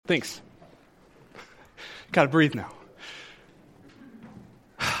Thanks. Got to breathe now.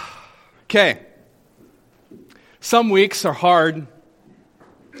 Okay. Some weeks are hard.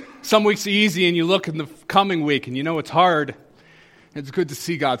 Some weeks are easy, and you look in the coming week, and you know it's hard. It's good to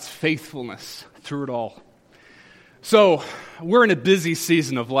see God's faithfulness through it all. So, we're in a busy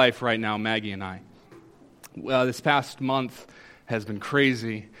season of life right now, Maggie and I. Well, this past month has been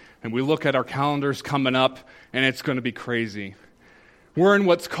crazy, and we look at our calendars coming up, and it's going to be crazy. We're in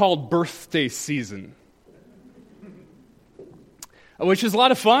what's called birthday season, which is a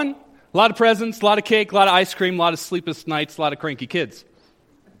lot of fun, a lot of presents, a lot of cake, a lot of ice cream, a lot of sleepless nights, a lot of cranky kids.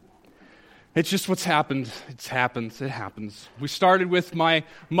 It's just what's happened. It happens. We started with my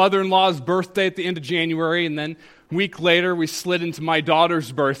mother-in-law's birthday at the end of January, and then a week later we slid into my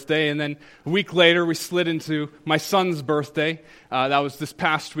daughter's birthday, and then a week later we slid into my son's birthday. That was this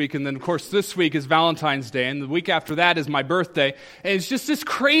past week, and then of course this week is Valentine's Day, and the week after that is my birthday. And it's just this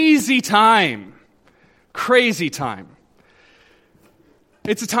crazy time.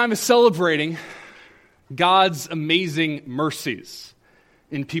 It's a time of celebrating God's amazing mercies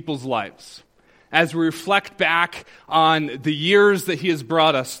in people's lives as we reflect back on the years that He has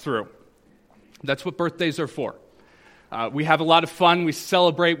brought us through. That's what birthdays are for. We have a lot of fun, we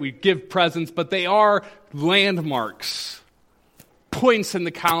celebrate, we give presents, but they are landmarks, points in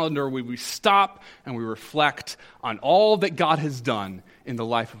the calendar where we stop and we reflect on all that God has done in the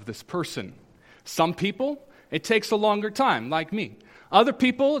life of this person. Some people, it takes a longer time, like me. Other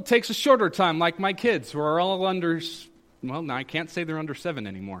people, it takes a shorter time, like my kids, who are all under... Well, now I can't say they're under 7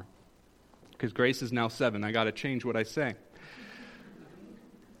 anymore because Grace is now 7. I got to change what I say.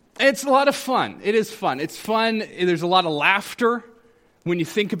 It's a lot of fun. It is fun. It's fun. There's a lot of laughter when you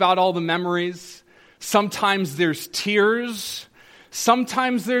think about all the memories. Sometimes there's tears.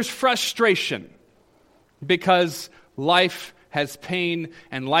 Sometimes there's frustration because life has pain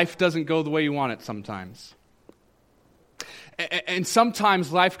and life doesn't go the way you want it sometimes. And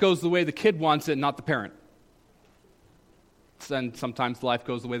sometimes life goes the way the kid wants it, not the parent. And sometimes life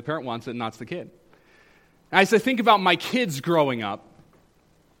goes the way the parent wants it, and not the kid. As I think about my kids growing up,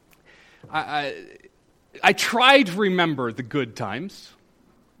 I try to remember the good times,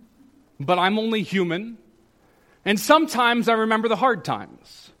 but I'm only human. And sometimes I remember the hard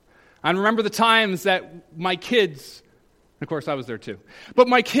times. I remember the times that my kids, of course I was there too, but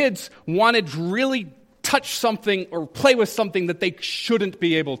my kids wanted to really touch something or play with something that they shouldn't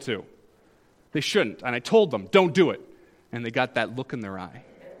be able to. They shouldn't. And I told them, don't do it. And they got that look in their eye.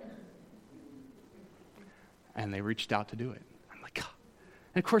 And they reached out to do it. I'm like, God.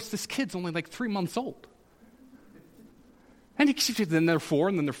 And of course, this kid's only like 3 months old. And then they're 4,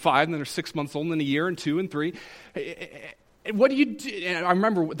 and then they're 5, and then they're 6 months old, and then a year, and 2, and 3. What do you do? And I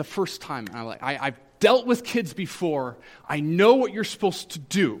remember the first time, I've dealt with kids before. I know what you're supposed to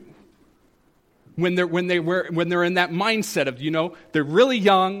do when they're in that mindset of, they're really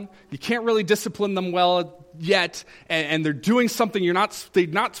young, you can't really discipline them well yet, and they're doing something they're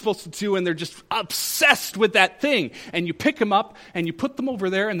not supposed to do, and they're just obsessed with that thing. And you pick them up, and you put them over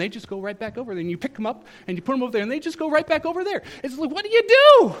there, and they just go right back over there. And you pick them up, and you put them over there, and they just go right back over there. It's like, what do you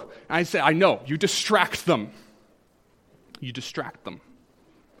do? And I say, I know, you distract them. You distract them.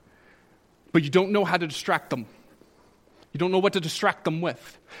 But you don't know how to distract them. You don't know what to distract them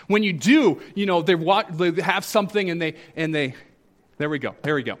with. When you do, they have something and they there we go.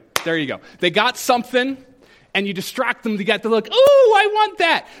 There you go. They got something and you distract them. They're like, ooh, I want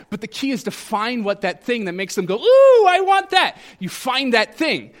that. But the key is to find what that thing that makes them go, ooh, I want that. You find that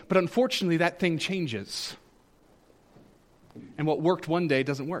thing. But unfortunately, that thing changes. And what worked one day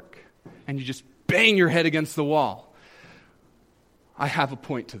doesn't work. And you just bang your head against the wall. I have a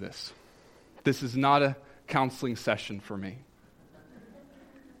point to this. This is not a counseling session for me.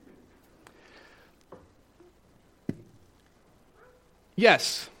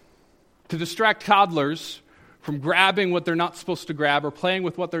 Yes, to distract toddlers from grabbing what they're not supposed to grab or playing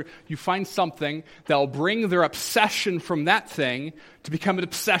with you find something that will bring their obsession from that thing to become an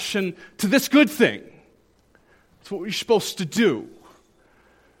obsession to this good thing. That's what you're supposed to do.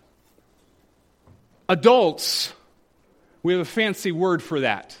 Adults, we have a fancy word for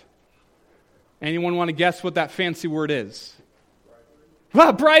that. Anyone want to guess what that fancy word is?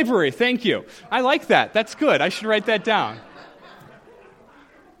 Bribery, thank you. I like that. That's good. I should write that down.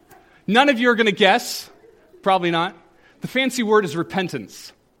 None of you are going to guess. Probably not. The fancy word is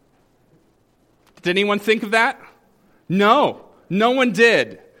repentance. Did anyone think of that? No. No one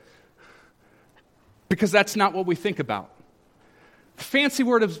did. Because that's not what we think about. The fancy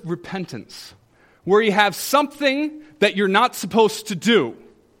word is repentance. Where you have something that you're not supposed to do.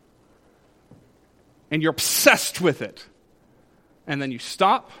 And you're obsessed with it. And then you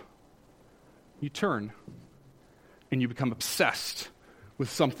stop, you turn, and you become obsessed with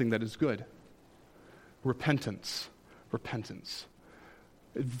something that is good. Repentance. Repentance.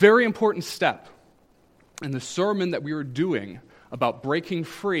 A very important step in the sermon that we were doing about breaking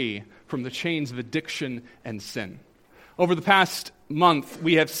free from the chains of addiction and sin. Over the past month,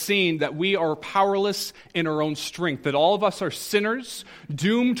 we have seen that we are powerless in our own strength, that all of us are sinners,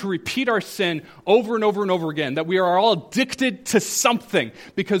 doomed to repeat our sin over and over and over again, that we are all addicted to something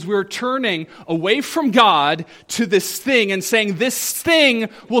because we're turning away from God to this thing and saying, this thing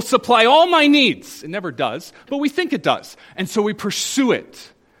will supply all my needs. It never does, but we think it does. And so we pursue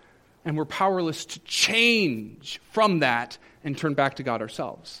it, and we're powerless to change from that and turn back to God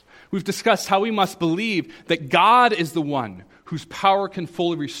ourselves. We've discussed how we must believe that God is the one whose power can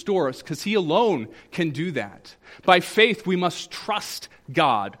fully restore us because he alone can do that. By faith, we must trust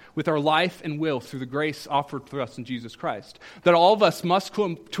God with our life and will through the grace offered for us in Jesus Christ. That all of us must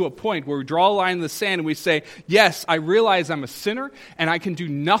come to a point where we draw a line in the sand and we say, yes, I realize I'm a sinner and I can do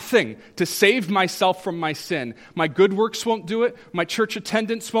nothing to save myself from my sin. My good works won't do it. My church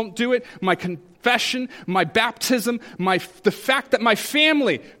attendance won't do it. My confession, my baptism, the fact that my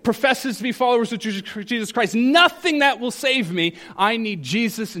family professes to be followers of Jesus Christ, nothing that will save me. I need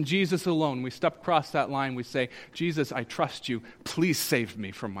Jesus and Jesus alone. We step across that line, we say, Jesus, I trust you. Please save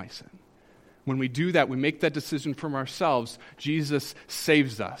me from my sin. When we do that, we make that decision from ourselves. Jesus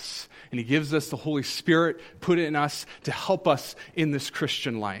saves us, and he gives us the Holy Spirit, put it in us to help us in this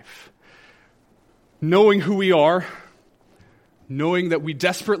Christian life. Knowing who we are, knowing that we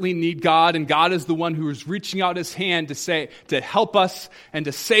desperately need God, and God is the one who is reaching out his hand to help us and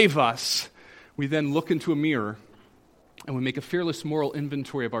to save us, we then look into a mirror and we make a fearless moral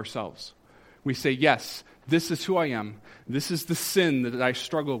inventory of ourselves. We say, yes, this is who I am. This is the sin that I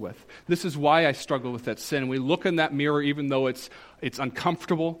struggle with. This is why I struggle with that sin. We look in that mirror even though it's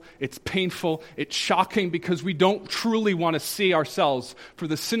uncomfortable, it's painful, it's shocking because we don't truly want to see ourselves for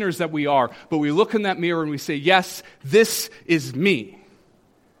the sinners that we are. But we look in that mirror and we say, yes, this is me.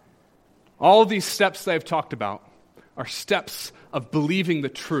 All of these steps that I've talked about are steps of believing the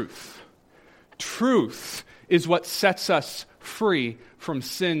truth. Truth is what sets us free from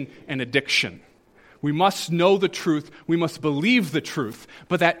sin and addiction. We must know the truth, we must believe the truth,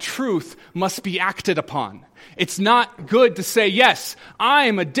 but that truth must be acted upon. It's not good to say, yes, I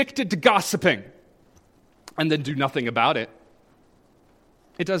am addicted to gossiping, and then do nothing about it.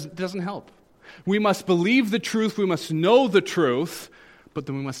 It doesn't help. We must believe the truth, we must know the truth, but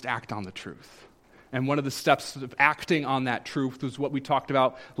then we must act on the truth. And one of the steps of acting on that truth was what we talked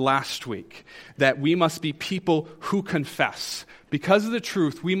about last week, that we must be people who confess. Because of the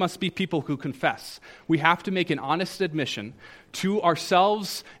truth, we must be people who confess. We have to make an honest admission to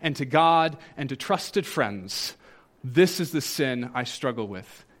ourselves and to God and to trusted friends. This is the sin I struggle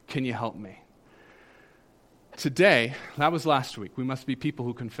with. Can you help me? Today, that was last week, we must be people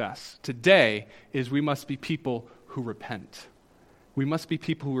who confess. Today is we must be people who repent. We must be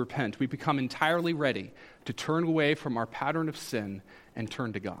people who repent. We become entirely ready to turn away from our pattern of sin and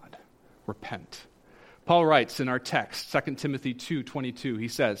turn to God. Repent. Paul writes in our text, 2 Timothy 2:22, he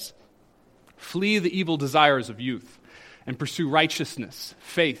says, "Flee the evil desires of youth and pursue righteousness,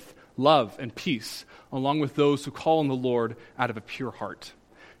 faith, love, and peace, along with those who call on the Lord out of a pure heart."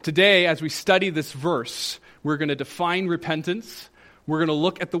 Today, as we study this verse, we're going to define repentance, we're going to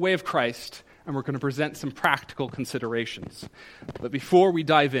look at the way of Christ, and we're going to present some practical considerations. But before we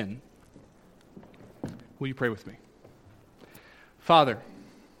dive in, will you pray with me? Father,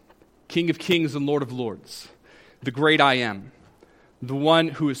 King of kings and Lord of lords, the great I am, the one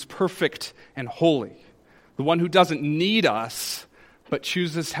who is perfect and holy, the one who doesn't need us, but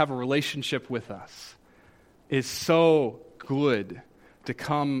chooses to have a relationship with us, is so good to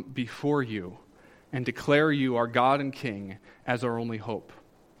come before you and declare you our God and King as our only hope.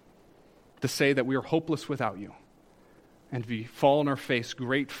 To say that we are hopeless without you, and we fall on our face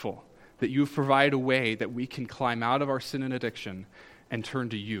grateful that you've provided a way that we can climb out of our sin and addiction and turn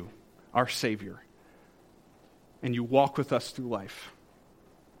to you, our Savior. And you walk with us through life.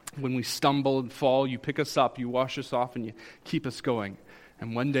 When we stumble and fall, you pick us up, you wash us off, and you keep us going.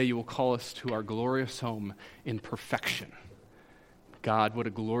 And one day you will call us to our glorious home in perfection. God, what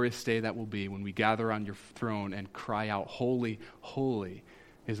a glorious day that will be when we gather on your throne and cry out, "Holy, holy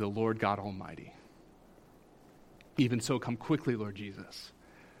is the Lord God Almighty." Even so, come quickly, Lord Jesus.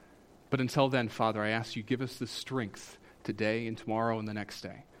 But until then, Father, I ask you, give us the strength today and tomorrow and the next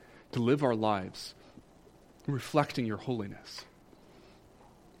day to live our lives reflecting your holiness.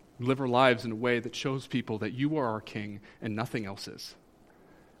 Live our lives in a way that shows people that you are our King and nothing else is.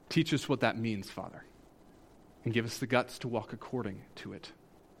 Teach us what that means, Father. and give us the guts to walk according to it.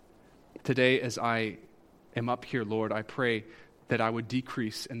 Today, as I am up here, Lord, I pray that I would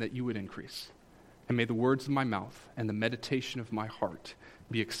decrease and that you would increase. And may the words of my mouth and the meditation of my heart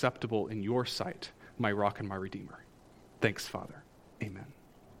be acceptable in your sight, my rock and my redeemer. Thanks, Father. Amen.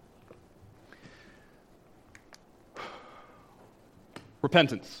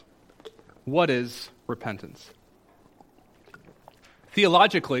 Repentance. What is repentance?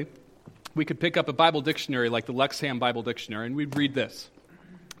 Theologically, we could pick up a Bible dictionary like the Lexham Bible Dictionary, and we'd read this: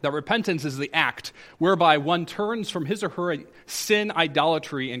 that repentance is the act whereby one turns from his or her sin,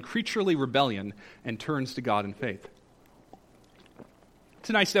 idolatry, and creaturely rebellion and turns to God in faith. It's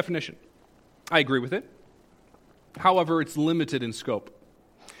a nice definition. I agree with it. However, it's limited in scope,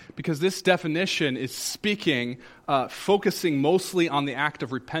 because this definition is focusing mostly on the act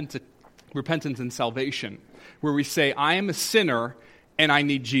of repentance and salvation, where we say, I am a sinner and I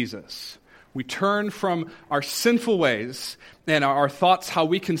need Jesus. We turn from our sinful ways and our thoughts how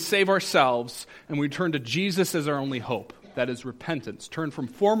we can save ourselves, and we turn to Jesus as our only hope. That is repentance. Turn from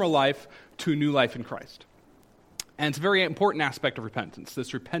former life to new life in Christ. And it's a very important aspect of repentance,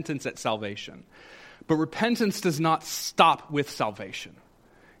 this repentance at salvation. But repentance does not stop with salvation.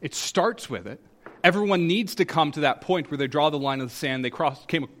 It starts with it. Everyone needs to come to that point where they draw the line of the sand, they cross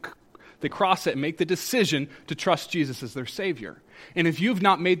it and make the decision to trust Jesus as their Savior. And if you've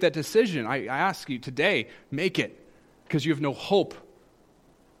not made that decision, I ask you today, make it, because you have no hope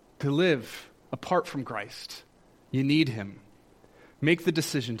to live apart from Christ. You need Him. Make the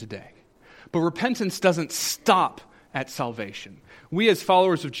decision today. But repentance doesn't stop at salvation. We as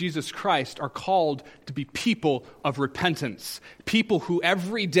followers of Jesus Christ are called to be people of repentance, people who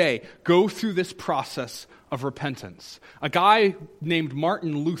every day go through this process of repentance. A guy named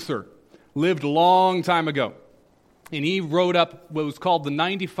Martin Luther lived a long time ago, and he wrote up what was called the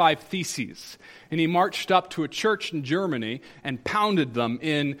 95 Theses, and he marched up to a church in Germany and pounded them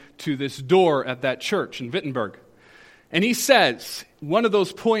into this door at that church in Wittenberg. And he says, one of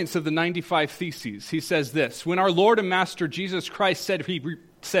those points of the 95 Theses, he says this: when our Lord and Master Jesus Christ said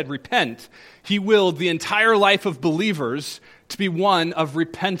repent, He willed the entire life of believers to be one of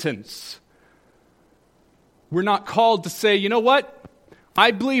repentance. We're not called to say, you know what?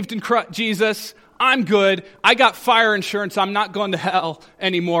 I believed in Jesus. I'm good. I got fire insurance. I'm not going to hell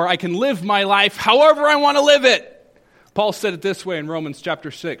anymore. I can live my life however I want to live it. Paul said it this way in Romans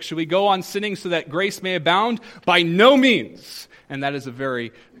chapter 6. Should we go on sinning so that grace may abound? By no means. And that is a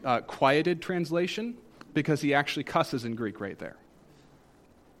very quieted translation, because he actually cusses in Greek right there.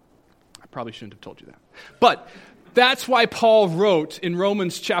 I probably shouldn't have told you that. But that's why Paul wrote in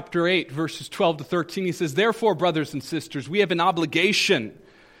Romans chapter 8, verses 12 to 13, he says, therefore, brothers and sisters, we have an obligation,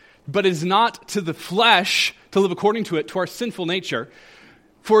 but it is not to the flesh to live according to it, to our sinful nature.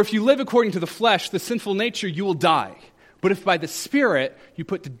 For if you live according to the flesh, the sinful nature, you will die. But if by the Spirit you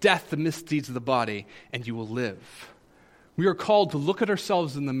put to death the misdeeds of the body, and you will live. We are called to look at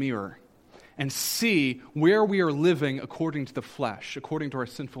ourselves in the mirror and see where we are living according to the flesh, according to our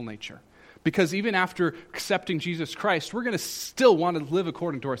sinful nature. Because even after accepting Jesus Christ, we're going to still want to live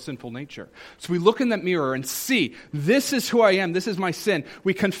according to our sinful nature. So we look in that mirror and see, this is who I am, this is my sin.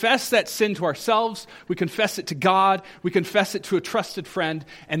 We confess that sin to ourselves, we confess it to God, we confess it to a trusted friend,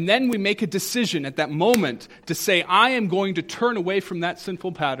 and then we make a decision at that moment to say, I am going to turn away from that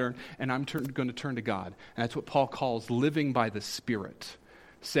sinful pattern, and I'm going to turn to God. And that's what Paul calls living by the Spirit,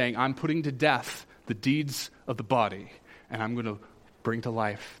 saying, I'm putting to death the deeds of the body, and I'm going to bring to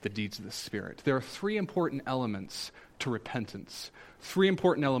life the deeds of the Spirit. There are three important elements to repentance. Three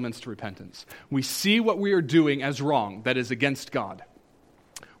important elements to repentance. We see what we are doing as wrong, that is against God.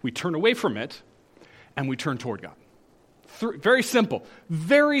 We turn away from it, and we turn toward God. Very simple,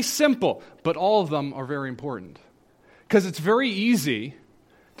 but all of them are very important. Because it's very easy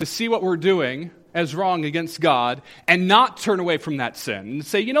to see what we're doing as wrong against God and not turn away from that sin and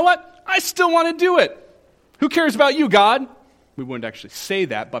say, you know what? I still want to do it. Who cares about you, God? We wouldn't actually say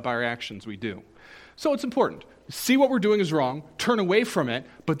that, but by our actions we do. So it's important. See what we're doing is wrong, turn away from it,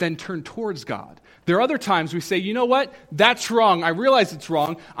 but then turn towards God. There are other times we say, you know what? That's wrong. I realize it's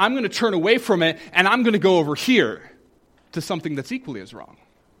wrong. I'm going to turn away from it, and I'm going to go over here to something that's equally as wrong.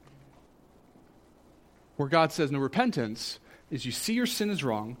 Where God says no, repentance is you see your sin is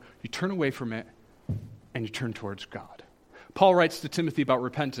wrong, you turn away from it, and you turn towards God. Paul writes to Timothy about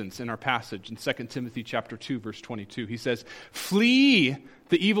repentance in our passage in 2 Timothy chapter 2, verse 22. He says, flee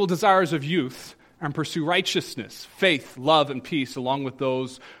the evil desires of youth and pursue righteousness, faith, love, and peace, along with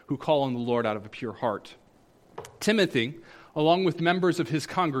those who call on the Lord out of a pure heart. Timothy, along with members of his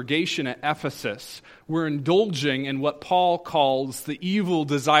congregation at Ephesus, were indulging in what Paul calls the evil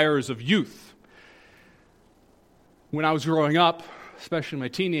desires of youth. When I was growing up, especially in my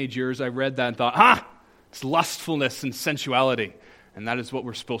teenage years, I read that and thought, it's lustfulness and sensuality, and that is what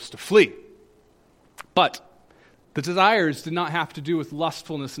we're supposed to flee. But the desires did not have to do with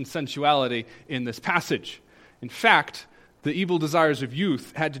lustfulness and sensuality in this passage. In fact, the evil desires of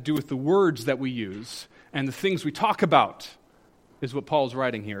youth had to do with the words that we use and the things we talk about, is what Paul's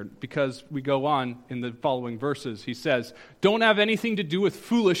writing here, because we go on in the following verses. He says, don't have anything to do with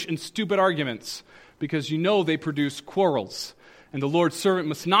foolish and stupid arguments, because you know they produce quarrels. And the Lord's servant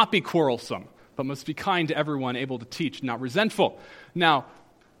must not be quarrelsome, but must be kind to everyone, able to teach, not resentful. Now,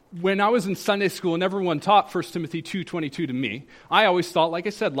 when I was in Sunday school and everyone taught 1 Timothy 2:22 to me, I always thought, like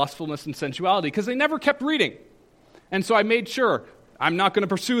I said, lustfulness and sensuality, because they never kept reading. And so I made sure, I'm not going to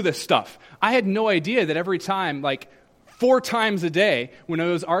pursue this stuff. I had no idea that every time, 4 times a day, when I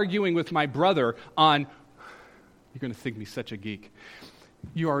was arguing with my brother on, you're going to think me such a geek.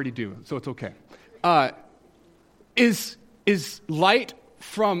 You already do, so it's okay. Is light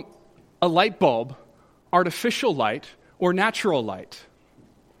from a light bulb artificial light or natural light?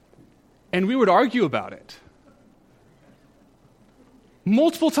 And we would argue about it.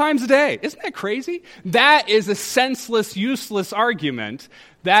 Multiple times a day. Isn't that crazy? That is a senseless, useless argument.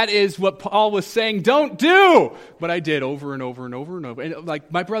 That is what Paul was saying, don't do. But I did over and over and over and over. And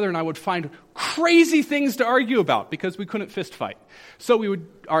my brother and I would find crazy things to argue about because we couldn't fist fight. So we would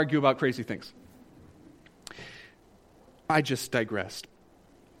argue about crazy things. I just digressed.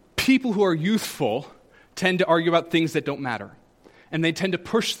 People who are youthful tend to argue about things that don't matter. And they tend to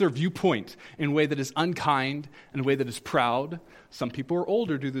push their viewpoint in a way that is unkind, in a way that is proud. Some people who are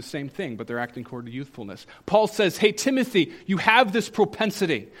older do the same thing, but they're acting according to youthfulness. Paul says, hey, Timothy, you have this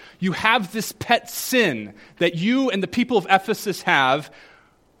propensity. You have this pet sin that you and the people of Ephesus have.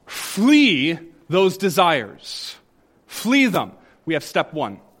 Flee those desires. Flee them. We have step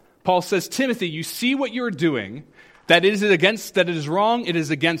 1. Paul says, Timothy, you see what you're doing, that it is wrong, it is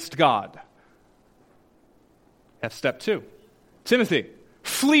against God. That's step 2. Timothy,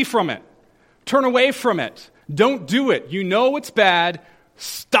 flee from it. Turn away from it. Don't do it. You know it's bad.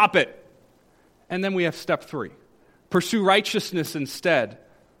 Stop it. And then we have step 3. Pursue righteousness instead.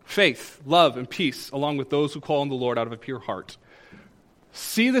 Faith, love, and peace, along with those who call on the Lord out of a pure heart.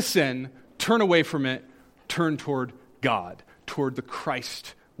 See the sin, turn away from it, turn toward God, toward the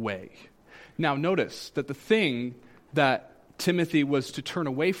Christ way. Now notice that the thing that Timothy was to turn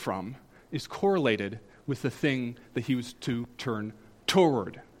away from is correlated with the thing that he was to turn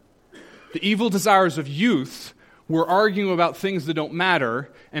toward. The evil desires of youth were arguing about things that don't matter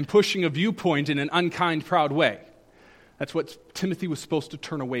and pushing a viewpoint in an unkind, proud way. That's what Timothy was supposed to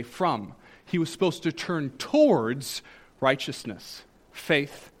turn away from. He was supposed to turn towards righteousness,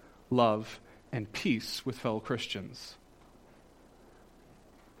 faith, love, and peace with fellow Christians.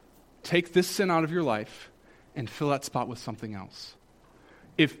 Take this sin out of your life and fill that spot with something else.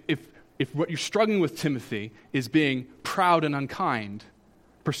 If what you're struggling with, Timothy, is being proud and unkind,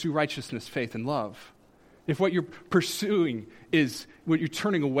 pursue righteousness, faith, and love. If what you're pursuing is, what you're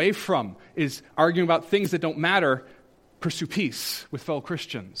turning away from is arguing about things that don't matter, pursue peace with fellow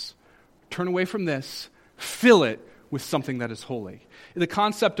Christians. Turn away from this, fill it with something that is holy. The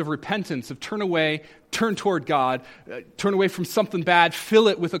concept of repentance, of turn away, turn toward God, turn away from something bad, fill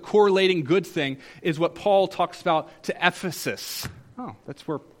it with a correlating good thing, is what Paul talks about to Ephesus. Oh, that's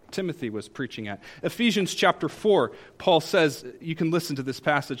where Timothy was preaching at. Ephesians chapter 4, Paul says, you can listen to this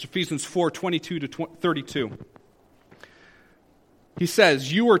passage, Ephesians 4, 22 to 32. He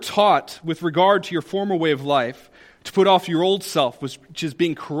says, you were taught with regard to your former way of life to put off your old self, which is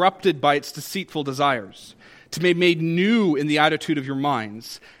being corrupted by its deceitful desires, to be made new in the attitude of your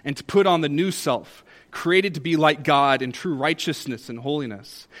minds, and to put on the new self, created to be like God in true righteousness and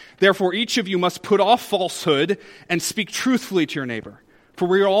holiness. Therefore, each of you must put off falsehood and speak truthfully to your neighbor. For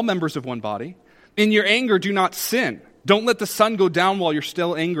we are all members of one body. In your anger, do not sin. Don't let the sun go down while you're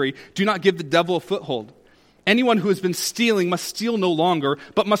still angry. Do not give the devil a foothold. Anyone who has been stealing must steal no longer,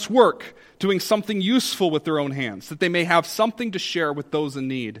 but must work, doing something useful with their own hands, that they may have something to share with those in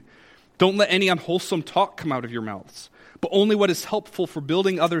need. Don't let any unwholesome talk come out of your mouths, but only what is helpful for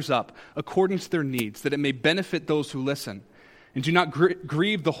building others up according to their needs, that it may benefit those who listen. And do not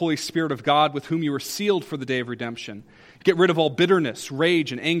grieve the Holy Spirit of God, with whom you were sealed for the day of redemption. Get rid of all bitterness,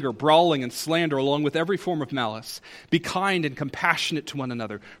 rage, and anger, brawling and slander, along with every form of malice. Be kind and compassionate to one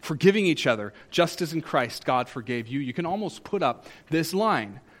another, forgiving each other, just as in Christ God forgave you. You can almost put up this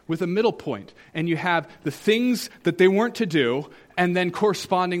line with a middle point, and you have the things that they weren't to do, and then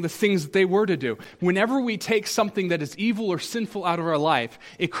corresponding the things that they were to do. Whenever we take something that is evil or sinful out of our life,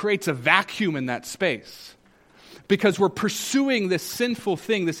 it creates a vacuum in that space. Because we're pursuing this sinful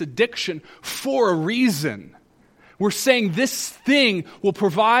thing, this addiction, for a reason. We're saying this thing will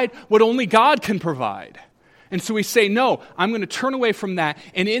provide what only God can provide. And so we say, no, I'm going to turn away from that,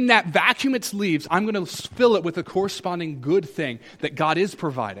 and in that vacuum it leaves, I'm going to fill it with a corresponding good thing that God is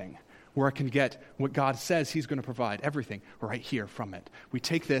providing, where I can get what God says he's going to provide, everything right here from it. We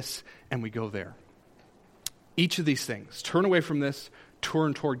take this and we go there. Each of these things, turn away from this,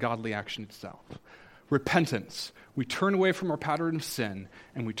 turn toward godly action itself. Repentance, we turn away from our pattern of sin,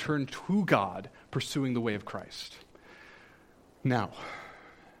 and we turn to God, pursuing the way of Christ. Now,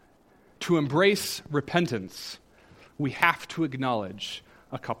 to embrace repentance, we have to acknowledge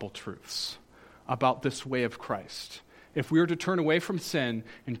a couple truths about this way of Christ. If we are to turn away from sin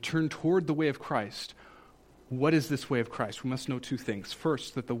and turn toward the way of Christ, what is this way of Christ? We must know two things.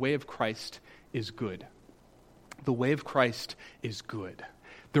 First, that the way of Christ is good. The way of Christ is good.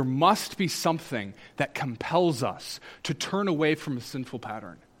 There must be something that compels us to turn away from a sinful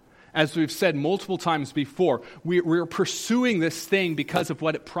pattern. As we've said multiple times before, we're pursuing this thing because of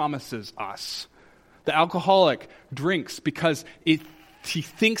what it promises us. The alcoholic drinks because he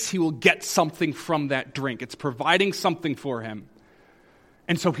thinks he will get something from that drink. It's providing something for him.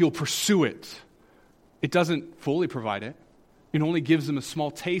 And so he'll pursue it. It doesn't fully provide it. It only gives him a small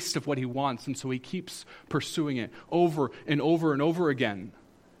taste of what he wants, and so he keeps pursuing it over and over and over again.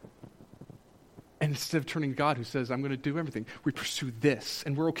 And instead of turning to God, who says, I'm going to do everything, we pursue this.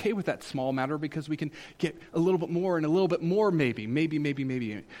 And we're okay with that small matter because we can get a little bit more and a little bit more maybe.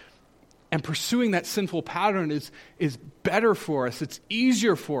 And pursuing that sinful pattern is better for us. It's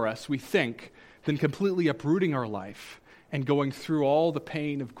easier for us, we think, than completely uprooting our life and going through all the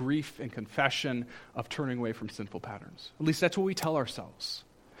pain of grief and confession of turning away from sinful patterns. At least that's what we tell ourselves.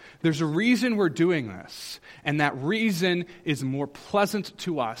 There's a reason we're doing this, and that reason is more pleasant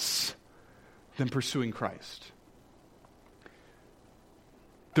to us than pursuing Christ.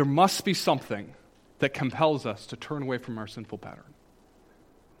 There must be something that compels us to turn away from our sinful pattern.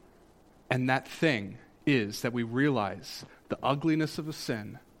 And that thing is that we realize the ugliness of the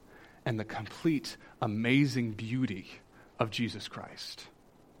sin and the complete, amazing beauty of Jesus Christ.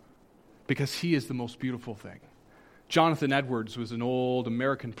 Because he is the most beautiful thing. Jonathan Edwards was an old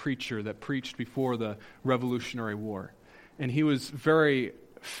American preacher that preached before the Revolutionary War. And he was very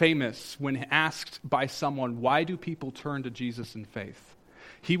famous when asked by someone, why do people turn to Jesus in faith?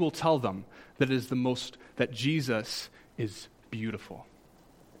 He will tell them that Jesus is beautiful.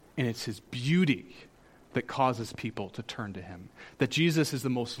 And it's his beauty that causes people to turn to him. That Jesus is the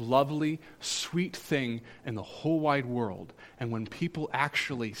most lovely, sweet thing in the whole wide world. And when people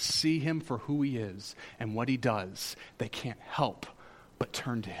actually see him for who he is and what he does, they can't help but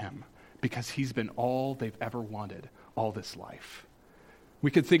turn to him because he's been all they've ever wanted all this life. We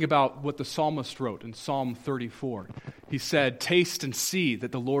could think about what the psalmist wrote in Psalm 34. He said, taste and see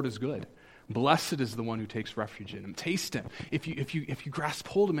that the Lord is good. Blessed is the one who takes refuge in him. Taste him. If you grasp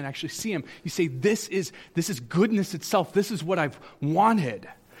hold of him and actually see him, you say, this is goodness itself. This is what I've wanted.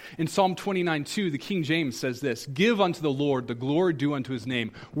 In Psalm 29:2, the King James says this, give unto the Lord the glory due unto his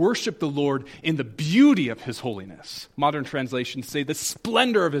name. Worship the Lord in the beauty of his holiness. Modern translations say the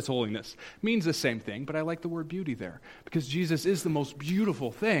splendor of his holiness. Means the same thing, but I like the word beauty there because Jesus is the most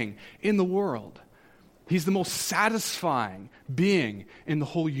beautiful thing in the world. He's the most satisfying being in the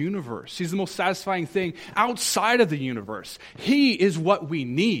whole universe. He's the most satisfying thing outside of the universe. He is what we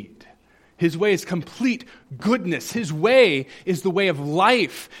need. His way is complete goodness. His way is the way of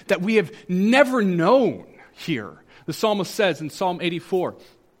life that we have never known here. The psalmist says in Psalm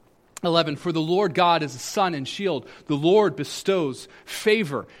 84:11, for the Lord God is a sun and shield. The Lord bestows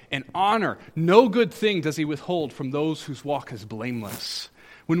favor and honor. No good thing does he withhold from those whose walk is blameless.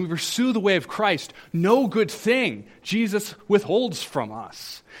 When we pursue the way of Christ, no good thing Jesus withholds from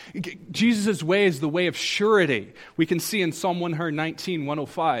us. Jesus' way is the way of surety. We can see in Psalm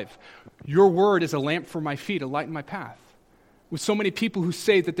 119:105, your word is a lamp for my feet, a light in my path. With so many people who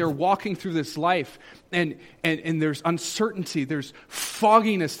say that they're walking through this life and there's uncertainty, there's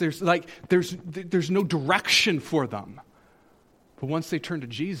fogginess, there's no direction for them. But once they turn to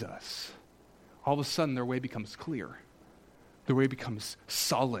Jesus, all of a sudden their way becomes clear. Their way becomes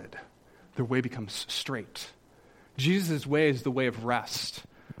solid. Their way becomes straight. Jesus' way is the way of rest.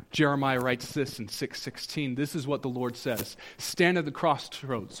 Jeremiah writes this in 6:16. This is what the Lord says. Stand at the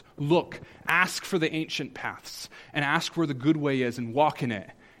crossroads. Look, ask for the ancient paths, and ask where the good way is, and walk in it,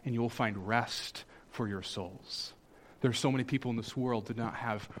 and you will find rest for your souls. There are so many people in this world that do not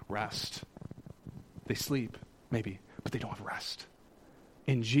have rest. They sleep, maybe, but they don't have rest.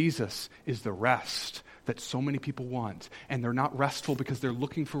 In Jesus is the rest that so many people want, and they're not restful because they're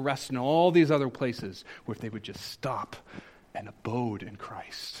looking for rest in all these other places where if they would just stop and abode in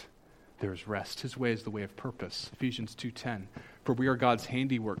Christ, there is rest. His way is the way of purpose. Ephesians 2:10. For we are God's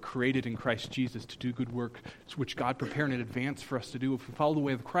handiwork, created in Christ Jesus to do good work, which God prepared in advance for us to do. If we follow the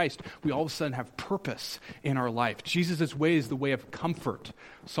way of Christ, we all of a sudden have purpose in our life. Jesus' way is the way of comfort.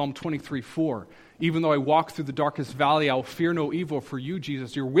 Psalm 23:4. Even though I walk through the darkest valley, I will fear no evil, for you,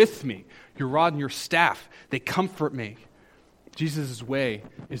 Jesus, you're with me. Your rod and your staff, they comfort me. Jesus' way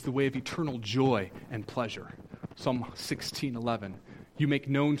is the way of eternal joy and pleasure. Psalm 16:11. You make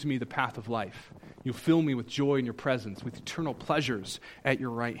known to me the path of life. You fill me with joy in your presence, with eternal pleasures at your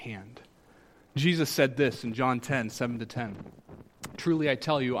right hand. Jesus said this in John 10:7-10. Truly I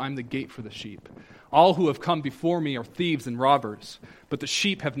tell you, I'm the gate for the sheep. All who have come before me are thieves and robbers, but the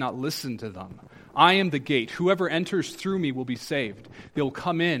sheep have not listened to them. I am the gate. Whoever enters through me will be saved. They will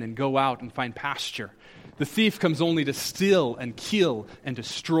come in and go out and find pasture. The thief comes only to steal and kill and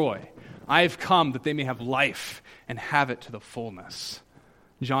destroy. I have come that they may have life and have it to the fullness.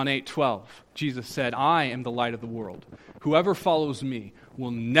 John 8:12, Jesus said, I am the light of the world. Whoever follows me will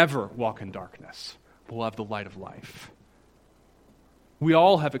never walk in darkness, but will have the light of life. We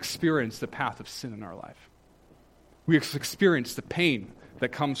all have experienced the path of sin in our life. We have experienced the pain that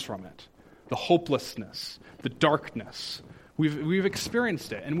comes from it, the hopelessness, the darkness. We've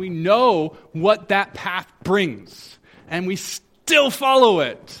experienced it, and we know what that path brings, and we still follow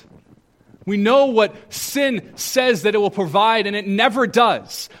it. We know what sin says that it will provide, and it never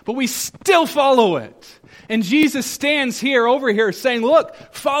does. But we still follow it. And Jesus stands over here saying, look,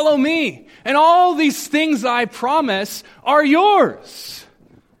 follow me. And all these things I promise are yours.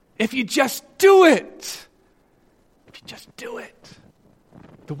 If you just do it. If you just do it.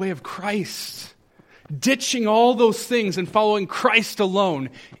 The way of Christ. Ditching all those things and following Christ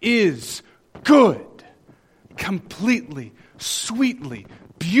alone is good. Completely, sweetly,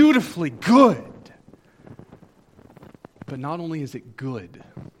 beautifully good. But not only is it good,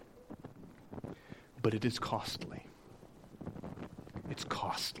 but it is costly. It's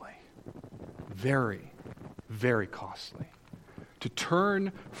costly. Very, very costly. To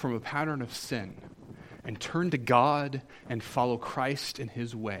turn from a pattern of sin and turn to God and follow Christ in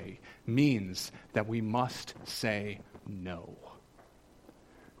His way means that we must say no.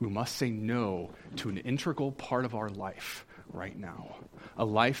 We must say no to an integral part of our life right now. A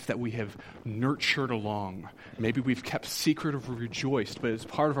life that we have nurtured along. Maybe we've kept secret or rejoiced, but it's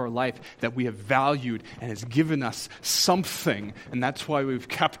part of our life that we have valued and has given us something, and that's why we've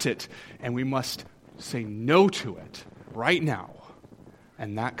kept it, and we must say no to it right now.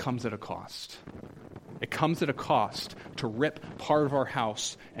 And that comes at a cost. It comes at a cost to rip part of our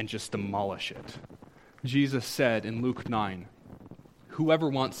house and just demolish it. Jesus said in Luke 9, whoever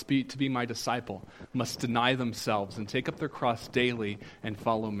wants to be my disciple must deny themselves and take up their cross daily and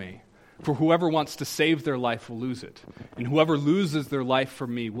follow me. For whoever wants to save their life will lose it, and whoever loses their life for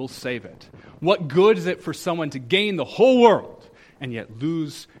me will save it. What good is it for someone to gain the whole world and yet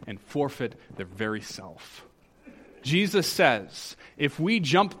lose and forfeit their very self? Jesus says, if we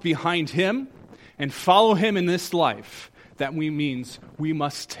jump behind Him and follow Him in this life, that means we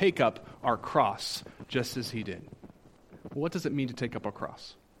must take up our cross just as He did. What does it mean to take up a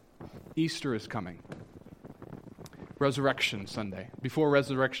cross? Easter is coming. Resurrection Sunday. Before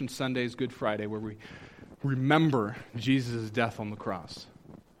Resurrection Sunday is Good Friday, where we remember Jesus' death on the cross.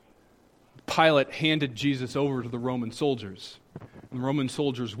 Pilate handed Jesus over to the Roman soldiers. The Roman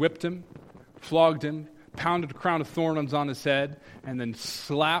soldiers whipped Him, flogged Him, pounded a crown of thorns on His head, and then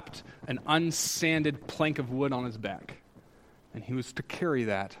slapped an unsanded plank of wood on His back. And He was to carry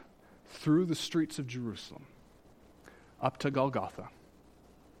that through the streets of Jerusalem, up to Golgotha,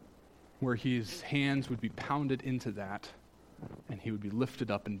 where His hands would be pounded into that, and He would be lifted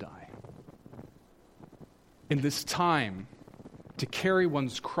up and die. In this time, to carry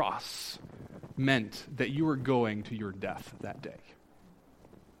one's cross meant that you were going to your death that day.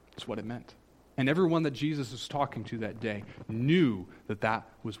 That's what it meant. And everyone that Jesus was talking to that day knew that that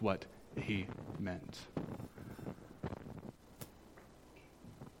was what He meant.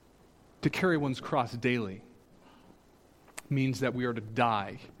 To carry one's cross daily means that we are to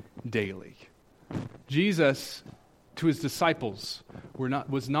die daily. Jesus, to His disciples,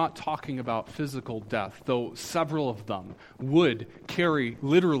 was not talking about physical death, though several of them would carry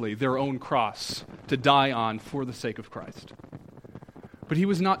literally their own cross to die on for the sake of Christ. But He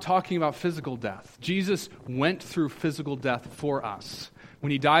was not talking about physical death. Jesus went through physical death for us.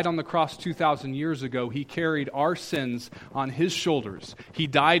 When He died on the cross 2,000 years ago, He carried our sins on His shoulders. He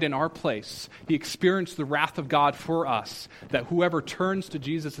died in our place. He experienced the wrath of God for us, that whoever turns to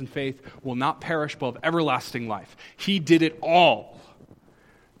Jesus in faith will not perish but have everlasting life. He did it all.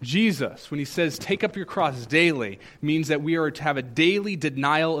 Jesus, when he says take up your cross daily, means that we are to have a daily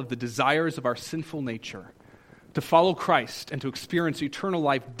denial of the desires of our sinful nature. To follow Christ and to experience eternal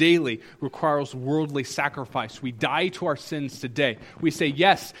life daily requires worldly sacrifice. We die to our sins today. We say,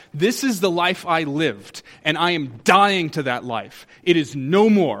 yes, this is the life I lived, and I am dying to that life. It is no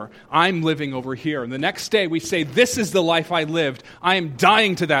more. I'm living over here. And the next day we say, this is the life I lived. I am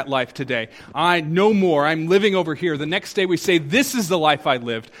dying to that life today. No more. I'm living over here. The next day we say, this is the life I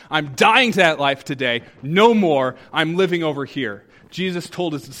lived. I'm dying to that life today. No more. I'm living over here. Jesus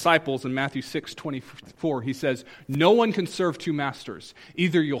told his disciples in Matthew 6:24, he says, no one can serve two masters.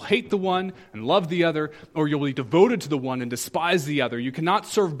 Either you'll hate the one and love the other, or you'll be devoted to the one and despise the other. You cannot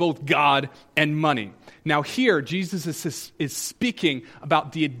serve both God and money. Now here, Jesus is speaking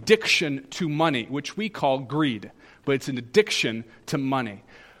about the addiction to money, which we call greed, but it's an addiction to money.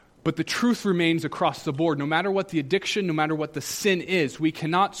 But the truth remains across the board. No matter what the addiction, no matter what the sin is, we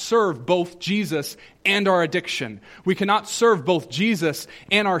cannot serve both Jesus and our addiction. We cannot serve both Jesus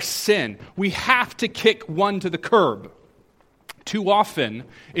and our sin. We have to kick one to the curb. Too often,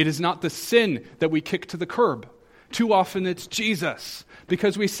 it is not the sin that we kick to the curb. Too often, it's Jesus.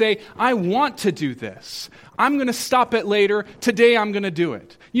 Because we say, I want to do this. I'm going to stop it later. Today, I'm going to do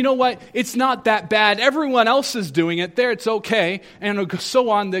it. You know what? It's not that bad. Everyone else is doing it. There, it's okay. And so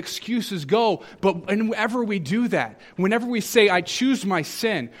on, the excuses go. But whenever we do that, whenever we say, I choose my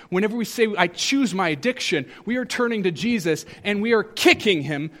sin, whenever we say, I choose my addiction, we are turning to Jesus and we are kicking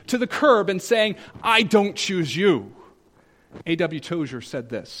him to the curb and saying, I don't choose you. A.W. Tozer said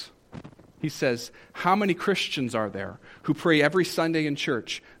this. He says, how many Christians are there who pray every Sunday in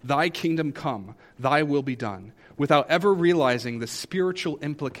church, thy kingdom come, thy will be done, without ever realizing the spiritual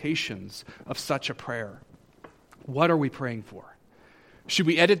implications of such a prayer? What are we praying for? Should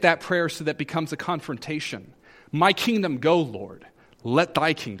we edit that prayer so that it becomes a confrontation? My kingdom go, Lord. Let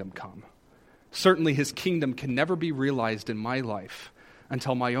thy kingdom come. Certainly his kingdom can never be realized in my life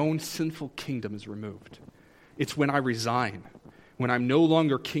until my own sinful kingdom is removed. It's when I resign, when I'm no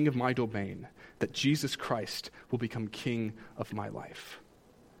longer king of my domain, that Jesus Christ will become king of my life.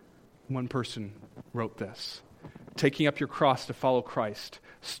 One person wrote this. Taking up your cross to follow Christ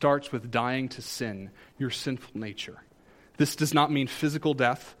starts with dying to sin, your sinful nature. This does not mean physical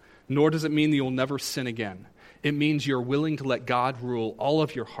death, nor does it mean that you'll never sin again. It means you're willing to let God rule all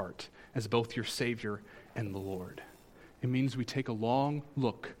of your heart as both your Savior and the Lord. It means we take a long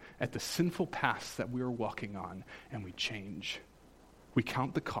look at the sinful paths that we are walking on and we change. We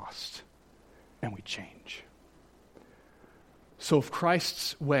count the cost, and we change. So if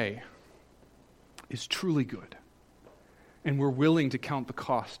Christ's way is truly good, and we're willing to count the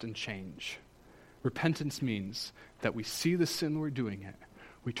cost and change, repentance means that we see the sin we're doing it,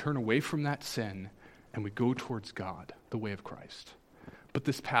 we turn away from that sin, and we go towards God, the way of Christ. But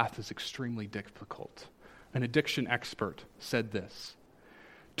this path is extremely difficult. An addiction expert said this.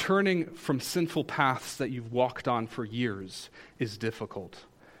 Turning from sinful paths that you've walked on for years is difficult.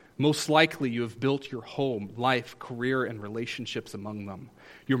 Most likely you have built your home, life, career, and relationships among them.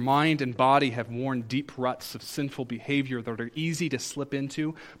 Your mind and body have worn deep ruts of sinful behavior that are easy to slip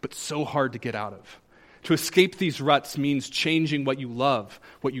into, but so hard to get out of. To escape these ruts means changing what you love,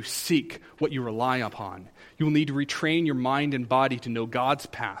 what you seek, what you rely upon. You will need to retrain your mind and body to know God's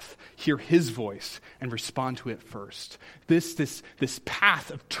path, hear his voice, and respond to it first. This path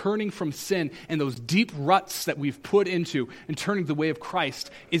of turning from sin and those deep ruts that we've put into and turning the way of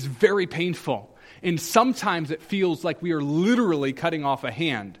Christ is very painful. And sometimes it feels like we are literally cutting off a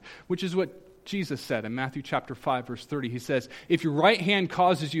hand, which is what Jesus said in Matthew chapter 5, verse 30. He says, if your right hand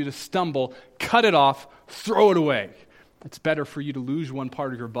causes you to stumble, cut it off, throw it away. It's better for you to lose one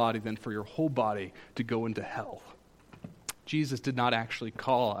part of your body than for your whole body to go into hell. Jesus did not actually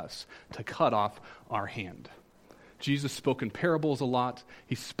call us to cut off our hand. Jesus spoke in parables a lot.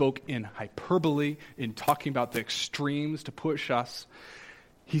 He spoke in hyperbole, in talking about the extremes to push us.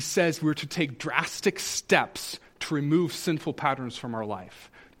 He says we're to take drastic steps to remove sinful patterns from our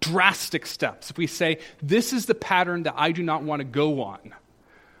life. Drastic steps. If we say, this is the pattern that I do not want to go on,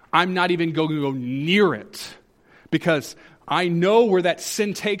 I'm not even going to go near it because I know where that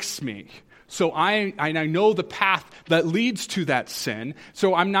sin takes me. So I know the path that leads to that sin,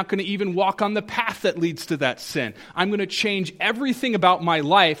 so I'm not going to even walk on the path that leads to that sin. I'm going to change everything about my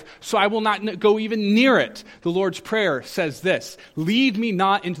life, so I will not go even near it. The Lord's Prayer says this, lead me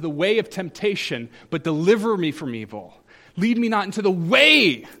not into the way of temptation, but deliver me from evil. Lead me not into the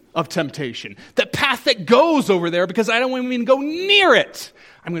way of temptation, the path that goes over there, because I don't even go near it.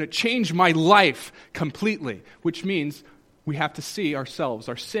 I'm going to change my life completely, which means we have to see ourselves,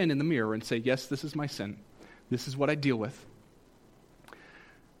 our sin in the mirror and say, yes, this is my sin. This is what I deal with.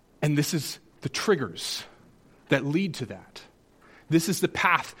 And this is the triggers that lead to that. This is the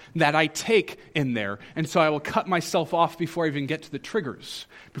path that I take in there. And so I will cut myself off before I even get to the triggers,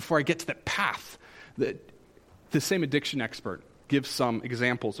 before I get to that path. The same addiction expert gives some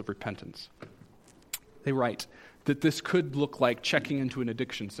examples of repentance. They write that this could look like checking into an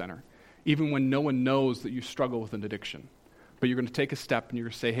addiction center, even when no one knows that you struggle with an addiction. But you're going to take a step and you're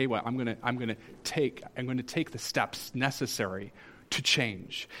going to say, hey, well, I'm going to take the steps necessary to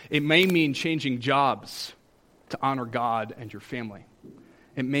change. It may mean changing jobs to honor God and your family.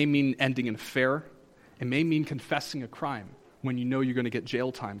 It may mean ending an affair. It may mean confessing a crime when you know you're going to get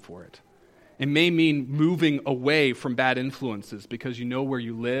jail time for it. It may mean moving away from bad influences because you know where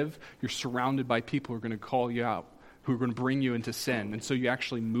you live, you're surrounded by people who are going to call you out, who are going to bring you into sin, and so you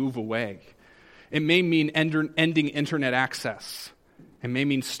actually move away. It may mean ending internet access. It may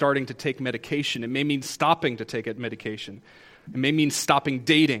mean starting to take medication. It may mean stopping to take medication. It may mean stopping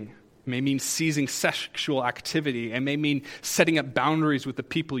dating. It may mean ceasing sexual activity. It may mean setting up boundaries with the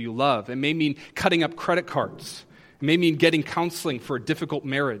people you love. It may mean cutting up credit cards. It may mean getting counseling for a difficult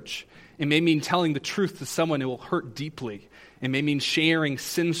marriage. It may mean telling the truth to someone who will hurt deeply. It may mean sharing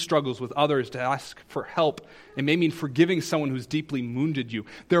sin struggles with others to ask for help. It may mean forgiving someone who's deeply wounded you.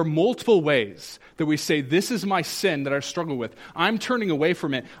 There are multiple ways that we say, this is my sin that I struggle with. I'm turning away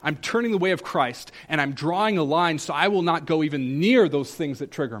from it. I'm turning the way of Christ, and I'm drawing a line so I will not go even near those things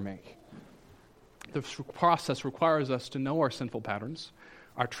that trigger me. The process requires us to know our sinful patterns,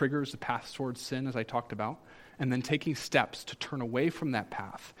 our triggers, the path towards sin, as I talked about, and then taking steps to turn away from that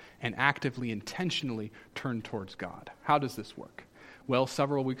path and actively, intentionally turn towards God. How does this work? Well,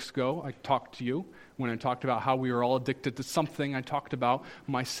 several weeks ago, I talked to you. When I talked about how we were all addicted to something, I talked about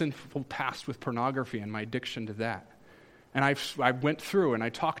my sinful past with pornography and my addiction to that. And I went through and I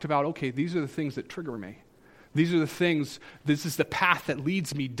talked about, okay, these are the things that trigger me. These are the things, this is the path that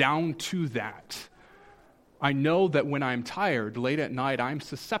leads me down to that. I know that when I'm tired, late at night, I'm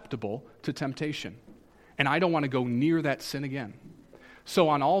susceptible to temptation. And I don't want to go near that sin again. So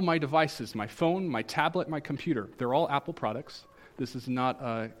on all my devices, my phone, my tablet, my computer, they're all Apple products. This is not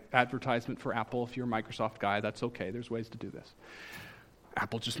an advertisement for Apple. If you're a Microsoft guy, that's okay. There's ways to do this.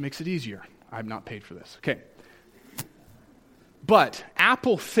 Apple just makes it easier. I'm not paid for this. Okay. But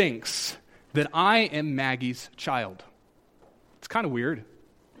Apple thinks that I am Maggie's child. It's kind of weird.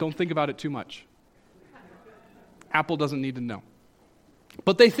 Don't think about it too much. Apple doesn't need to know.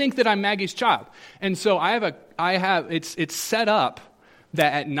 But they think that I'm Maggie's child. And so it's set up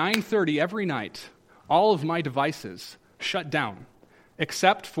that at 9:30 every night, all of my devices shut down,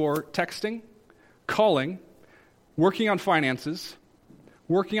 except for texting, calling, working on finances,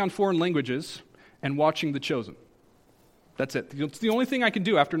 working on foreign languages, and watching The Chosen. That's it. It's the only thing I can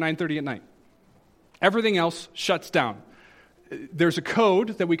do after 9:30 at night. Everything else shuts down. There's a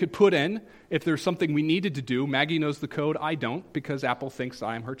code that we could put in if there's something we needed to do. Maggie knows the code. I don't, because Apple thinks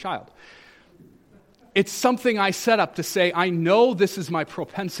I am her child. It's something I set up to say, I know this is my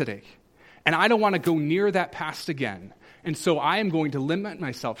propensity, and I don't want to go near that past again. And so I am going to limit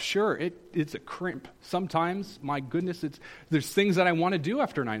myself. Sure, it's a crimp. Sometimes, my goodness, there's things that I want to do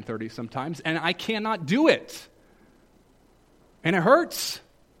after 9:30 sometimes, and I cannot do it. And it hurts.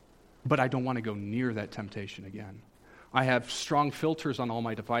 But I don't want to go near that temptation again. I have strong filters on all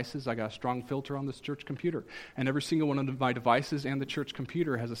my devices. I got a strong filter on this church computer. And every single one of my devices and the church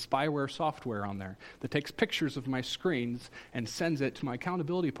computer has a spyware software on there that takes pictures of my screens and sends it to my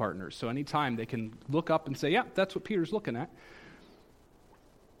accountability partners. So anytime they can look up and say, yeah, that's what Peter's looking at.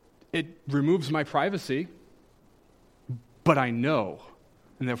 It removes my privacy, but I know,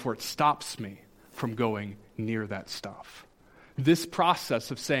 and therefore it stops me from going near that stuff. This process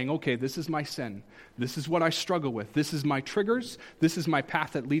of saying, okay, this is my sin. This is what I struggle with. This is my triggers. This is my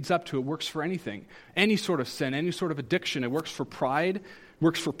path that leads up to it. Works for anything. Any sort of sin, any sort of addiction. It works for pride.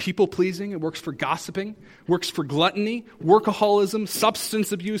 Works for people-pleasing. It works for gossiping. Works for gluttony, workaholism,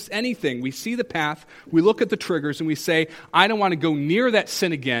 substance abuse, anything. We see the path. We look at the triggers and we say, I don't want to go near that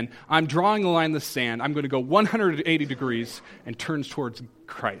sin again. I'm drawing a line in the sand. I'm going to go 180 degrees and turn towards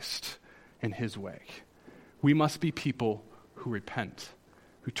Christ and His way. We must be people who repent,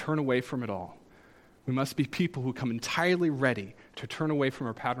 who turn away from it all. We must be people who come entirely ready to turn away from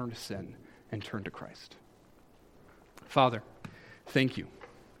our pattern of sin and turn to Christ. Father, thank you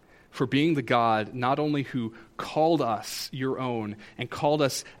for being the God not only who called us your own and called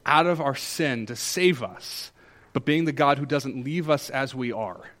us out of our sin to save us, but being the God who doesn't leave us as we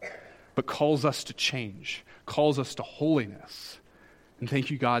are, but calls us to change, calls us to holiness. And thank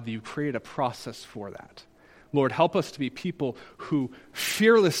you, God, that you created a process for that. Lord, help us to be people who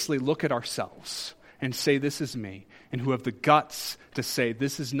fearlessly look at ourselves and say, this is me. and who have the guts to say,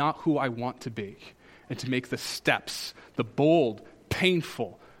 this is not who I want to be, and to make the steps, the bold,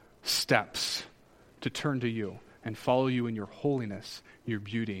 painful steps to turn to you and follow you in your holiness, your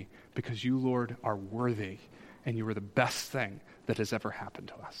beauty, because you, Lord, are worthy, and you are the best thing that has ever happened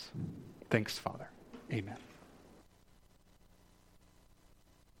to us. Thanks, Father. Amen.